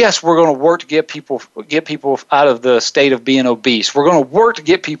 Yes, we're going to work to get people out of the state of being obese. We're going to work to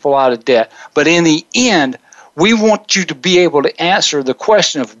get people out of debt. But in the end, we want you to be able to answer the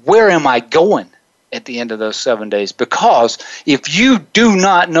question of where am I going at the end of those 7 days? Because if you do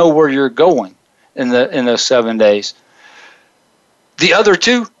not know where you're going in those 7 days, the other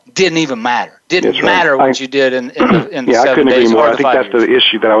 2 didn't even matter. Didn't matter what you did in the 7 days. Yeah, I couldn't agree more. I think that's the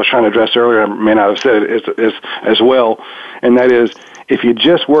issue that I was trying to address earlier. I may not have said it as well, and that is, if you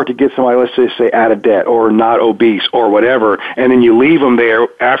just work to get somebody, let's just say, out of debt or not obese or whatever, and then you leave them there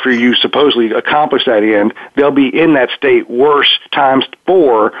after you supposedly accomplish that end, they'll be in that state worse times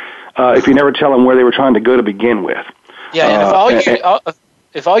 4 if you never tell them where they were trying to go to begin with. Yeah, and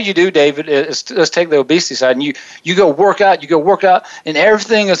if all you do, David, is let's take the obesity side, and you go work out, and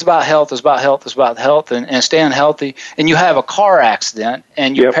everything is about health, and staying healthy, and you have a car accident,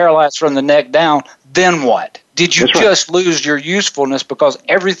 and you're paralyzed from the neck down, then what? Did you just lose your usefulness because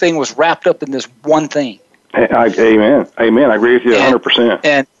everything was wrapped up in this one thing? Amen. I agree with you 100%.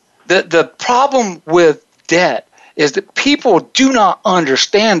 And the problem with debt is that people do not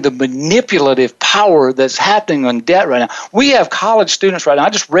understand the manipulative power that's happening on debt right now. We have college students right now. I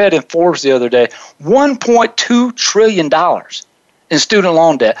just read in Forbes the other day, $1.2 trillion in student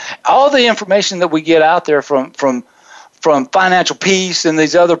loan debt. All the information that we get out there from Financial Peace and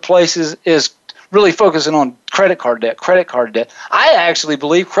these other places is really focusing on credit card debt. I actually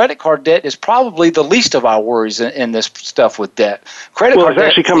believe credit card debt is probably the least of our worries in this stuff with debt. It's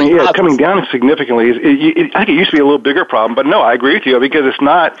actually coming down significantly. I think it used to be a little bigger problem, but no, I agree with you because it's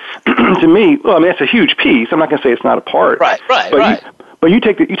not, to me, well, I mean, it's a huge piece. I'm not going to say it's not a part. Right. But you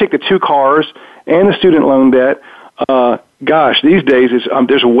take the 2 cars and the student loan debt. Gosh, these days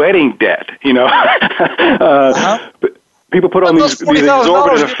there's wedding debt, People put on these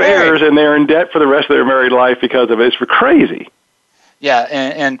exorbitant affairs, and they're in debt for the rest of their married life because of it. It's crazy. Yeah,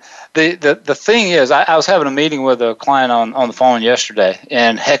 and the thing is, I was having a meeting with a client on the phone yesterday,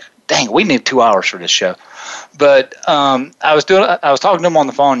 and heck, dang, we need 2 hours for this show. But I was talking to him on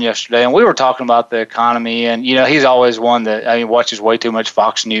the phone yesterday, and we were talking about the economy, and he's always one that watches way too much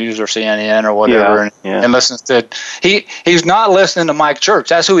Fox News or CNN or whatever, and listens to. He's not listening to Mike Church.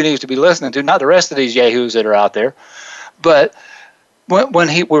 That's who he needs to be listening to, not the rest of these yahoos that are out there. But when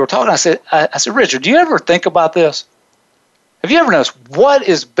we were talking, I said, Richard, do you ever think about this? Have you ever noticed what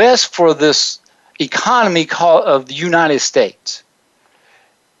is best for this economy of the United States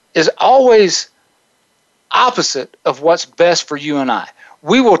is always opposite of what's best for you and I?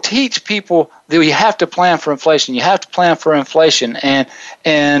 We will teach people that you have to plan for inflation. And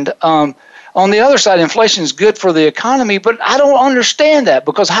on the other side, inflation is good for the economy, but I don't understand that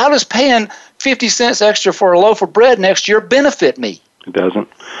because how does paying 50 cents extra for a loaf of bread next year benefit me? It doesn't.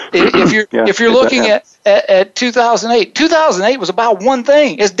 If you're looking at 2008 was about one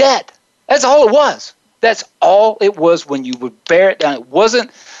thing: it's debt. That's all it was. That's all it was when you would bear it down. It wasn't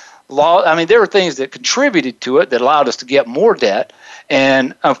law. I mean, there were things that contributed to it that allowed us to get more debt.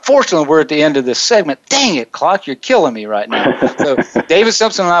 And unfortunately, we're at the end of this segment. Dang it, Clock, you're killing me right now. So David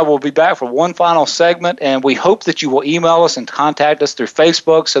Simpson and I will be back for one final segment, and we hope that you will email us and contact us through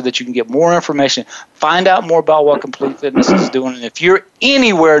Facebook so that you can get more information, find out more about what Complete Fitness is doing. And if you're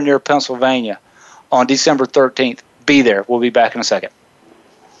anywhere near Pennsylvania on December 13th, be there. We'll be back in a second.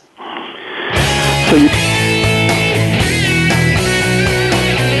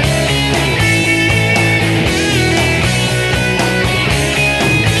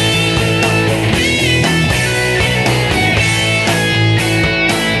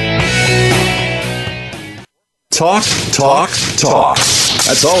 Talk.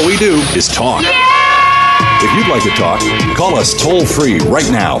 That's all we do is talk. If you'd like to talk, call us toll-free right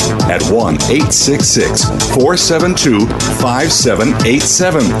now at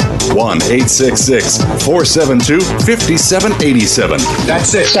 1-866-472-5787. 1-866-472-5787.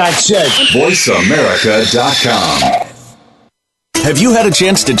 That's it. VoiceAmerica.com. Have you had a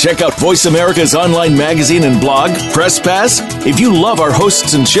chance to check out Voice America's online magazine and blog, Press Pass? If you love our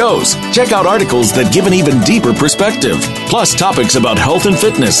hosts and shows, check out articles that give an even deeper perspective. Plus topics about health and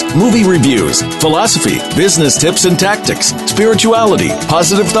fitness, movie reviews, philosophy, business tips and tactics, spirituality,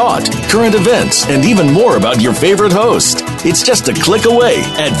 positive thought, current events, and even more about your favorite host. It's just a click away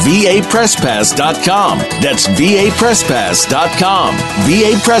at vapresspass.com. That's vapresspass.com.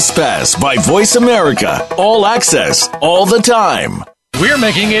 VA Press Pass by Voice America. All access, all the time. We're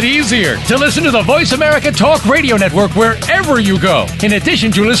making it easier to listen to the Voice America Talk Radio Network wherever you go. In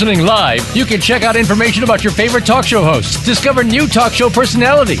addition to listening live, you can check out information about your favorite talk show hosts, discover new talk show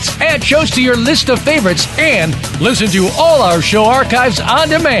personalities, add shows to your list of favorites, and listen to all our show archives on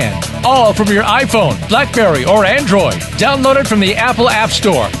demand. All from your iPhone, BlackBerry, or Android. Download it from the Apple App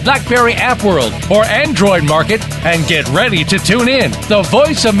Store, BlackBerry App World, or Android Market, and get ready to tune in. The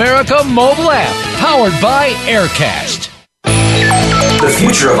Voice America mobile app, powered by Aircast. The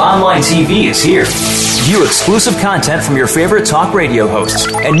future of online TV is here. View exclusive content from your favorite talk radio hosts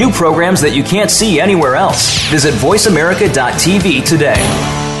and new programs that you can't see anywhere else. Visit voiceamerica.tv today.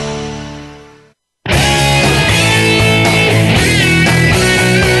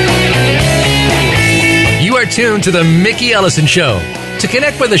 You are tuned to the Mickey Ellison Show. To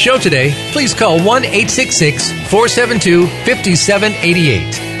connect with the show today, please call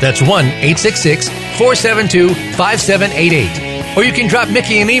 1-866-472-5788. That's 1-866-472-5788. Or you can drop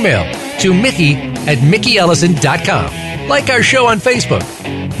Mickey an email to mickey@mickeyellison.com. Like our show on Facebook.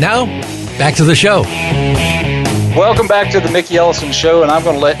 Now, back to the show. Welcome back to the Mickey Ellison Show, and I'm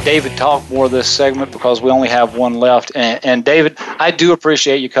going to let David talk more of this segment because we only have one left. And David, I do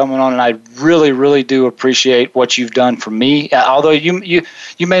appreciate you coming on, and I really, really do appreciate what you've done for me. Although you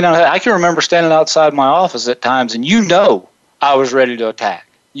may not have, I can remember standing outside my office at times, and I was ready to attack.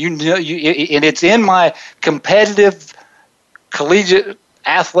 And it's in my competitive, collegiate,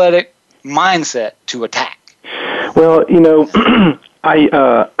 athletic mindset to attack. Well, I've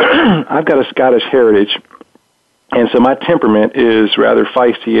got a Scottish heritage. And so my temperament is rather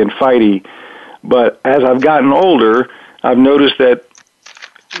feisty and fighty. But as I've gotten older, I've noticed that,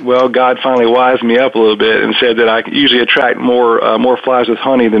 God finally wised me up a little bit and said that I usually attract more flies with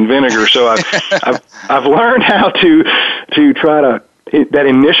honey than vinegar. So I've learned how to try to, that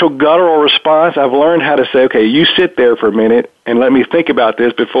initial guttural response, I've learned how to say, okay, you sit there for a minute and let me think about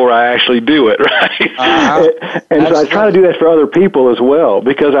this before I actually do it, right? And so I try to do that for other people as well,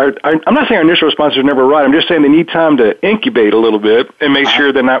 because I'm not saying our initial responses are never right. I'm just saying they need time to incubate a little bit and make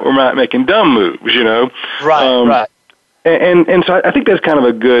sure we're not making dumb moves, Right. And so I think that's kind of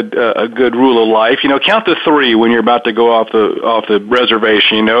a good rule of life. Count to 3 when you're about to go off the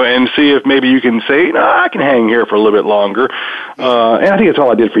reservation, and see if maybe you can say, no, I can hang here for a little bit longer. And I think that's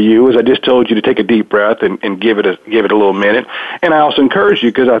all I did for you, is I just told you to take a deep breath and give it a little minute. And I also encouraged you,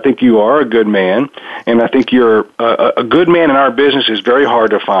 because I think you are a good man, and I think you're a good man in our business is very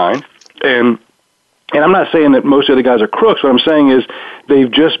hard to find. And I'm not saying that most of the guys are crooks. What I'm saying is they've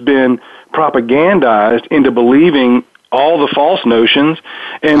just been propagandized into believing all the false notions,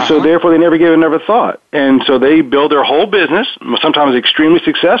 and so therefore they never give it another thought. And so they build their whole business, sometimes extremely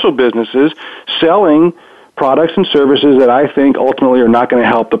successful businesses, selling products and services that I think ultimately are not going to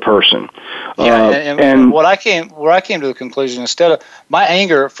help the person. And where I came to the conclusion, instead of my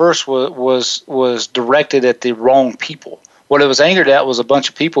anger at first was directed at the wrong people. What it was angered at was a bunch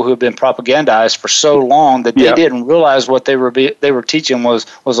of people who had been propagandized for so long that they didn't realize what they were teaching was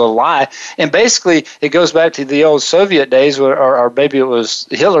a lie. And basically, it goes back to the old Soviet days, or maybe it was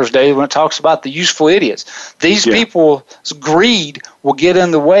Hitler's days, when it talks about the useful idiots. These people's greed will get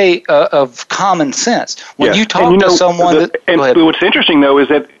in the way of common sense. When you talk to someone... What's interesting, though, is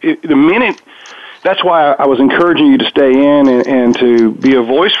that the minute... That's why I was encouraging you to stay in and to be a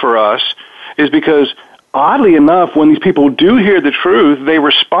voice for us, is because... Oddly enough, when these people do hear the truth, they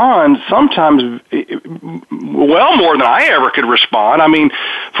respond sometimes well more than I ever could respond. I mean,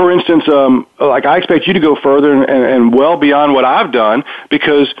 for instance, like I expect you to go further and well beyond what I've done,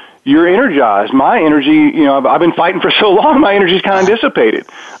 because you're energized. My energy, I've been fighting for so long, my energy's kind of dissipated.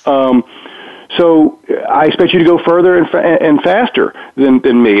 So I expect you to go further and faster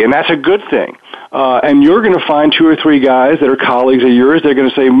than me, and that's a good thing. And you're going to find 2 or 3 guys that are colleagues of yours. They're going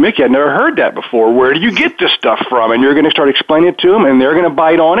to say, Mickey, I've never heard that before. Where do you get this stuff from? And you're going to start explaining it to them, and they're going to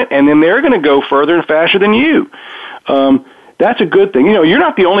bite on it, and then they're going to go further and faster than you. That's a good thing. You're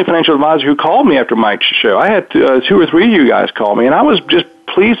not the only financial advisor who called me after Mike's show. I had 2 or 3 of you guys call me, and I was just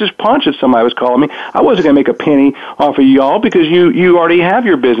pleased as punch that somebody was calling me. I wasn't going to make a penny off of y'all, because you already have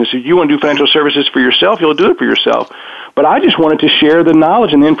your business. If you want to do financial services for yourself, you'll do it for yourself. But I just wanted to share the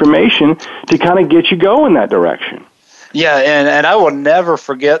knowledge and the information to kind of get you going that direction. Yeah, and I will never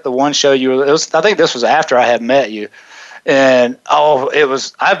forget the one show I think this was after I had met you. And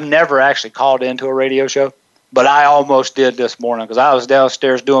I've never actually called into a radio show, but I almost did this morning because I was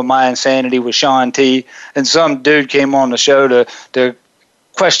downstairs doing my insanity with Sean T, and some dude came on the show to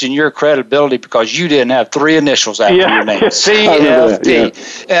question your credibility because you didn't have 3 initials after your name,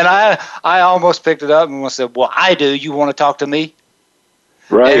 CFT. Yeah. And I almost picked it up and said, well, I do. You want to talk to me?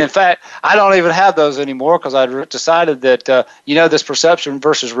 Right. And in fact, I don't even have those anymore because I decided that, this perception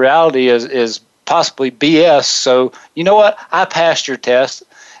versus reality is possibly BS. So you know what? I passed your test.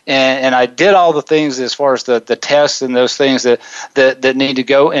 And I did all the things as far as the tests and those things that need to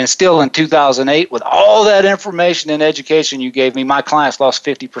go. And still in 2008, with all that information and education you gave me, my clients lost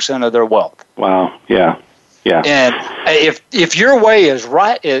 50% of their wealth. Wow. Yeah. Yeah. And if your way is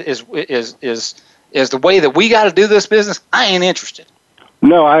right, is the way that we got to do this business, I ain't interested.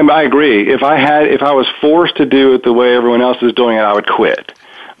 No, I agree. If I was forced to do it the way everyone else is doing it, I would quit.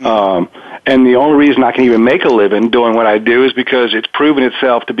 And the only reason I can even make a living doing what I do is because it's proven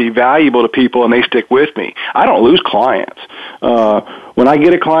itself to be valuable to people and they stick with me. I don't lose clients. When I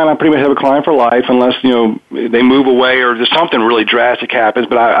get a client, I pretty much have a client for life unless, they move away or just something really drastic happens.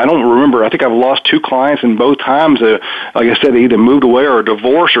 But I don't remember. I think I've lost 2 clients and both times, like I said, they either moved away or a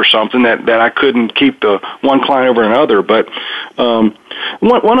divorce or something that I couldn't keep the one client over another. But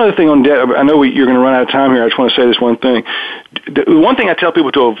one other thing on debt, I know you're going to run out of time here. I just want to say this one thing. The one thing I tell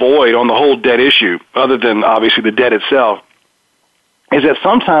people to avoid on the whole debt issue, other than obviously the debt itself, is that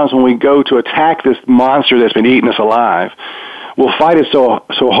sometimes when we go to attack this monster that's been eating us alive, we'll fight it so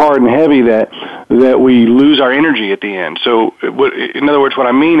hard and heavy that we lose our energy at the end. So, in other words, what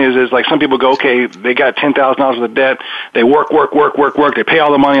I mean is like some people go, okay, they got $10,000 worth of debt, they work, they pay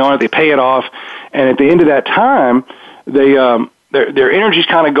all the money on it, they pay it off, and at the end of that time, their energy's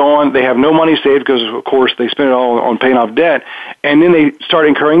kind of gone. They have no money saved because, of course, they spend it all on paying off debt. And then they start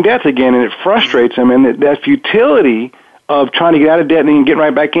incurring debts again, and it frustrates them. And that futility of trying to get out of debt and then getting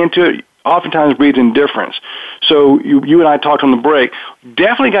right back into it oftentimes breeds indifference. So you and I talked on the break.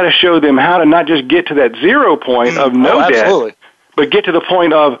 Definitely got to show them how to not just get to that 0 point of no debt, but get to the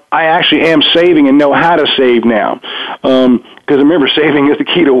point of I actually am saving and know how to save now. Because remember, saving is the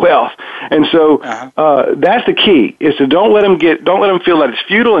key to wealth, and so that's the key: is to don't let them feel that it's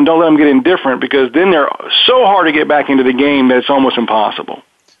futile, and don't let them get indifferent, because then they're so hard to get back into the game that it's almost impossible.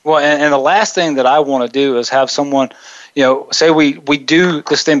 Well, and the last thing that I want to do is have someone, say we do,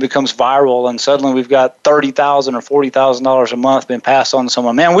 this thing becomes viral, and suddenly we've got $30,000 or $40,000 a month being passed on to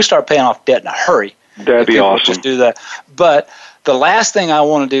someone. Man, we start paying off debt in a hurry. That'd be awesome. Just do that, but the last thing I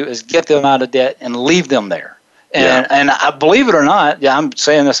want to do is get them out of debt and leave them there. And I believe it or not, I'm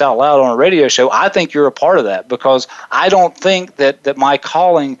saying this out loud on a radio show, I think you're a part of that, because I don't think that my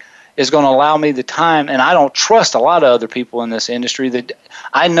calling is going to allow me the time, and I don't trust a lot of other people in this industry. That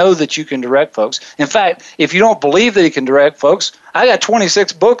I know that you can direct folks. In fact, if you don't believe that you can direct folks, I got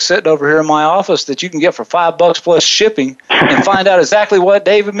 26 books sitting over here in my office that you can get for $5 plus shipping and find out exactly what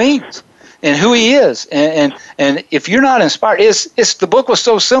David means and who he is. And if you're not inspired, the book was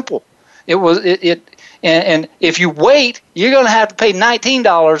so simple. And if you wait, you're going to have to pay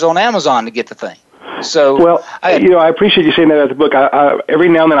 $19 on Amazon to get the thing. So, well, I appreciate you saying that about the book. Every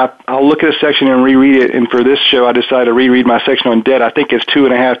now and then I'll look at a section and reread it. And for this show, I decided to reread my section on debt. I think it's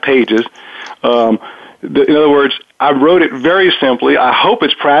 2.5 pages. In other words, I wrote it very simply. I hope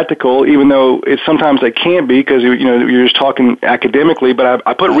it's practical, even though sometimes it can't be, because you're just talking academically. But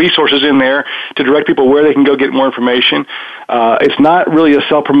I put resources in there to direct people where they can go get more information. It's not really a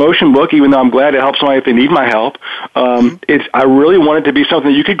self-promotion book, even though I'm glad to help somebody if they need my help. I really want it to be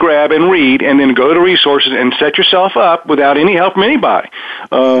something you could grab and read, and then go to resources and set yourself up without any help from anybody.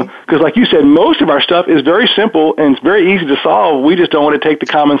 Because, like you said, most of our stuff is very simple and it's very easy to solve. We just don't want to take the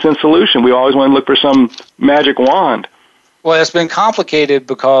common sense solution. We always want to look for some magic wand. Well, it's been complicated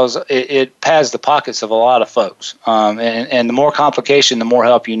because it pads the pockets of a lot of folks. And the more complication, the more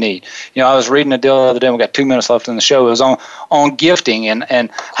help you need. I was reading a deal the other day, we got 2 minutes left in the show. It was on gifting and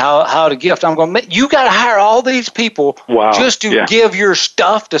how to gift. I'm going, you got to hire all these people just to give your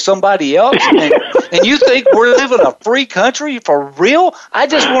stuff to somebody else? And you think we're living in a free country for real? I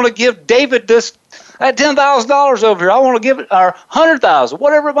just want to give David this. I had $10,000 over here. I want to give it, or $100,000,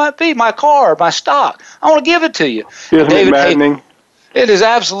 whatever it might be, my car, my stock. I want to give it to you. Isn't it maddening? It is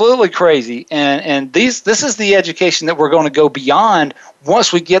absolutely crazy. And this is the education that we're going to go beyond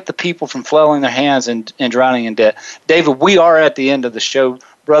once we get the people from flailing their hands and drowning in debt. David, we are at the end of the show.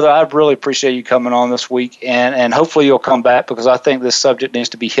 Brother, I really appreciate you coming on this week, and hopefully you'll come back, because I think this subject needs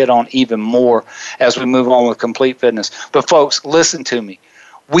to be hit on even more as we move on with Complete Fitness. But folks, listen to me.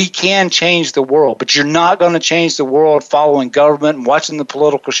 We can change the world, but you're not going to change the world following government and watching the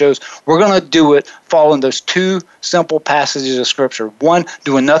political shows. We're going to do it following those two simple passages of Scripture. One,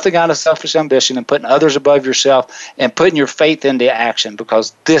 doing nothing out of selfish ambition and putting others above yourself, and putting your faith into action,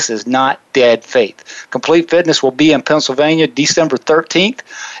 because this is not dead faith. Complete Fitness will be in Pennsylvania December 13th.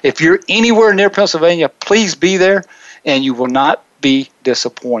 If you're anywhere near Pennsylvania, please be there, and you will not be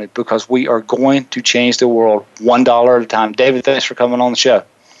disappointed, because we are going to change the world $1 at a time. David, thanks for coming on the show.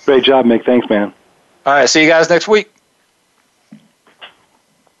 Great job, Mick. Thanks, man. All right, see you guys next week.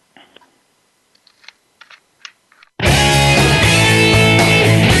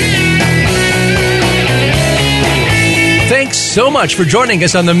 Thanks so much for joining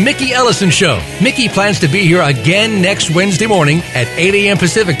us on the Mickey Ellison Show. Mickey plans to be here again next Wednesday morning at 8 a.m.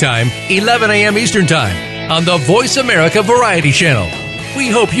 Pacific Time, 11 a.m. Eastern Time on the Voice America Variety Channel. We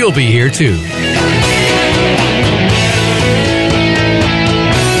hope you'll be here too.